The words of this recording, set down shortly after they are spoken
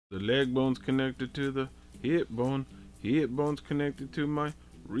The leg bone's connected to the hip bone. Hip bone's connected to my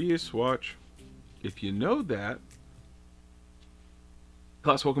wristwatch. If you know that.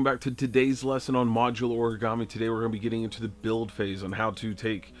 Class, welcome back to today's lesson on modular origami. Today we're going to be getting into the build phase on how to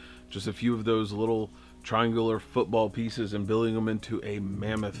take just a few of those little triangular football pieces and building them into a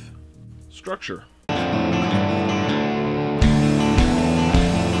mammoth structure.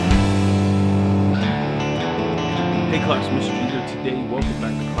 Hey class, Mr. G here. Today, welcome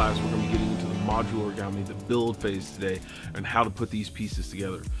back to class. We're going to be getting into the modular origami, the build phase today, and how to put these pieces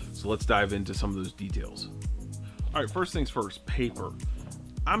together. So let's dive into some of those details. All right, first things first, paper.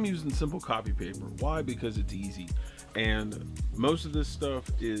 I'm using simple copy paper. Why? Because it's easy. And most of this stuff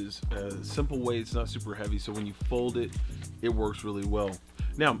is a simple way. It's not super heavy. So when you fold it, it works really well.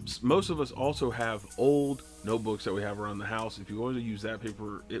 Now, most of us also have old notebooks that we have around the house. If you go to use that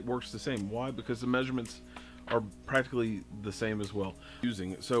paper, it works the same. Why? Because the measurements are practically the same as well.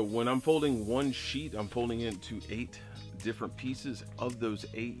 Using it. So when I'm folding one sheet, I'm folding it into 8 different pieces. Of those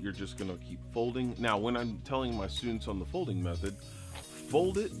 8, you're just going to keep folding. Now, when I'm telling my students on the folding method,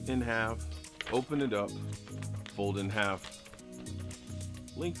 fold it in half, open it up, fold in half,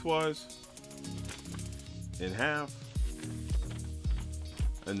 lengthwise, in half,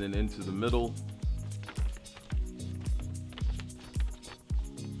 and then into the middle,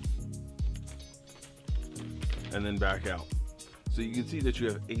 and then back out. So you can see that you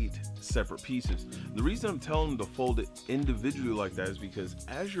have 8 separate pieces. The reason I'm telling them to fold it individually like that is because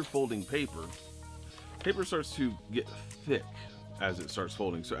as you're folding paper, paper starts to get thick as it starts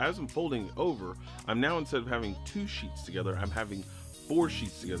folding. So as I'm folding over, I'm now, instead of having 2 sheets together, I'm having 4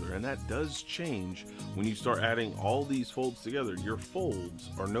 sheets together. And that does change when you start adding all these folds together. Your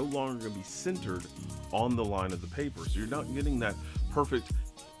folds are no longer going to be centered on the line of the paper. So you're not getting that perfect,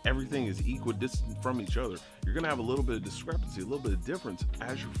 everything is equidistant from each other. You're going to have a little bit of discrepancy, a little bit of difference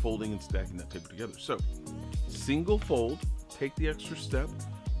as you're folding and stacking that paper together. So single fold, take the extra step,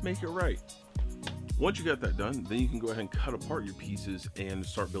 make it right. Once you got that done, then you can go ahead and cut apart your pieces and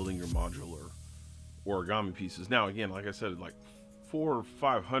start building your modular origami pieces. Now, again, like I said, like 400 or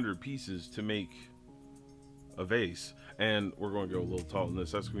 500 pieces to make a vase, and we're going to go a little taller than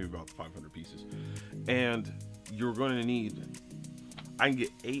this. That's going to be about 500 pieces, and you're going to need, I can get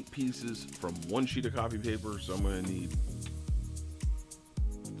 8 pieces from 1 sheet of copy paper, so I'm going to need,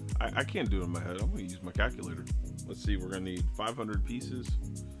 I can't do it in my head. I'm going to use my calculator. Let's see, we're going to need 500 pieces.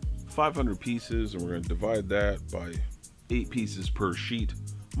 500 pieces, and we're going to divide that by 8 pieces per sheet.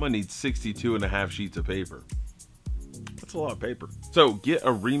 I'm going to need 62.5 sheets of paper. That's a lot of paper. So get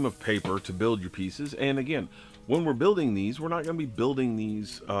a ream of paper to build your pieces. And again, when we're building these, we're not going to be building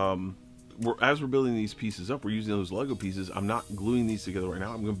these as we're building these pieces up, we're using those Lego pieces. I'm not gluing these together right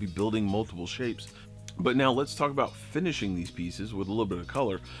now. I'm going to be building multiple shapes. But now let's talk about finishing these pieces with a little bit of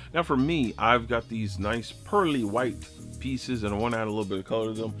color. Now for me, I've got these nice pearly white pieces and I want to add a little bit of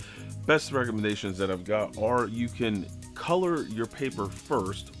color to them. Best recommendations that I've got are, you can color your paper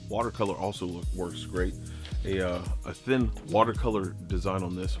first. Watercolor also works great. A thin watercolor design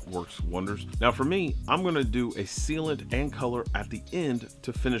on this works wonders. Now for me, I'm going to do a sealant and color at the end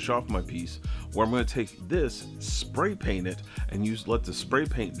to finish off my piece, where I'm going to take this, spray paint it, and let the spray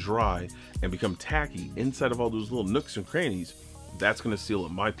paint dry and become tacky inside of all those little nooks and crannies. That's going to seal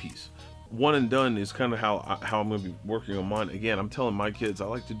up my piece. One and done is kind of how I'm going to be working on mine. Again, I'm telling my kids I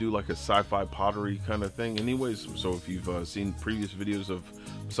like to do like a sci-fi pottery kind of thing anyways. So if you've seen previous videos of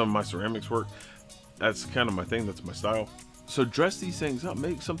some of my ceramics work, that's kind of my thing. That's my style. So dress these things up,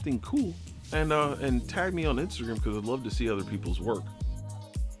 make something cool, and tag me on Instagram, because I'd love to see other people's work.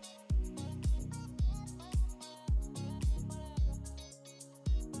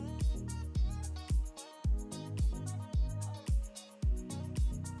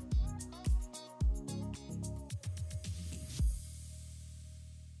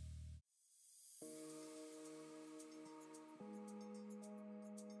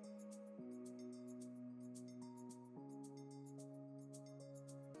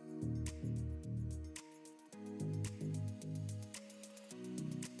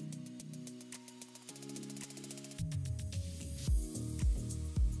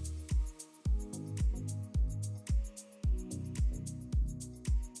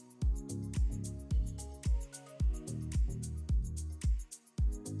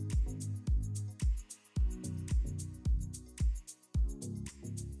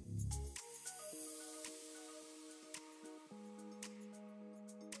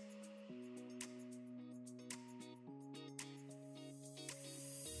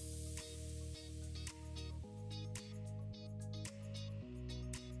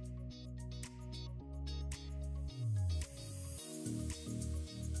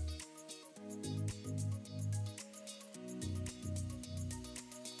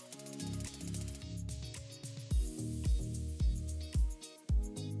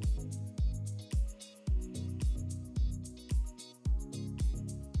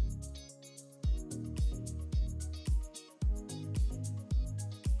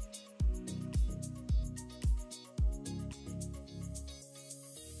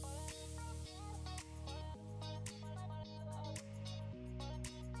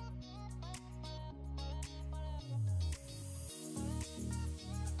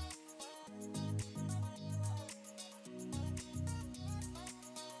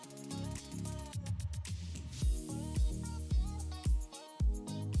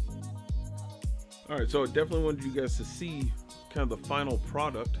 All right, so I definitely wanted you guys to see kind of the final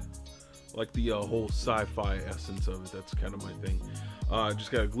product, like the whole sci-fi essence of it. That's kind of my thing. Just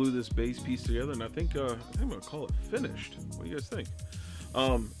gotta glue this base piece together, and I think I'm gonna call it finished. What do you guys think?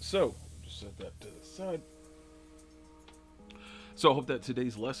 So just set that to the side. So I hope that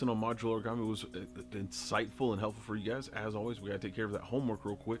today's lesson on modular origami was insightful and helpful for you guys. As always, we gotta take care of that homework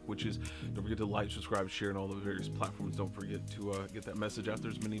real quick, which is don't forget to like, subscribe, share on all the various platforms. Don't forget to get that message out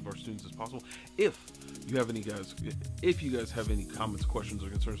there to as many of our students as possible. If you guys have any comments, questions, or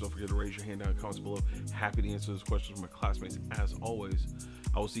concerns, don't forget to raise your hand down in the comments below. Happy to answer those questions with my classmates. As always,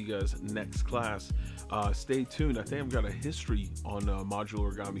 I will see you guys next class. Stay tuned. I think I've got a history on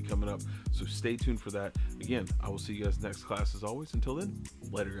modular origami coming up, so stay tuned for that. Again, I will see you guys next class as always. Until then,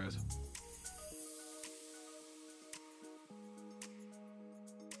 later guys.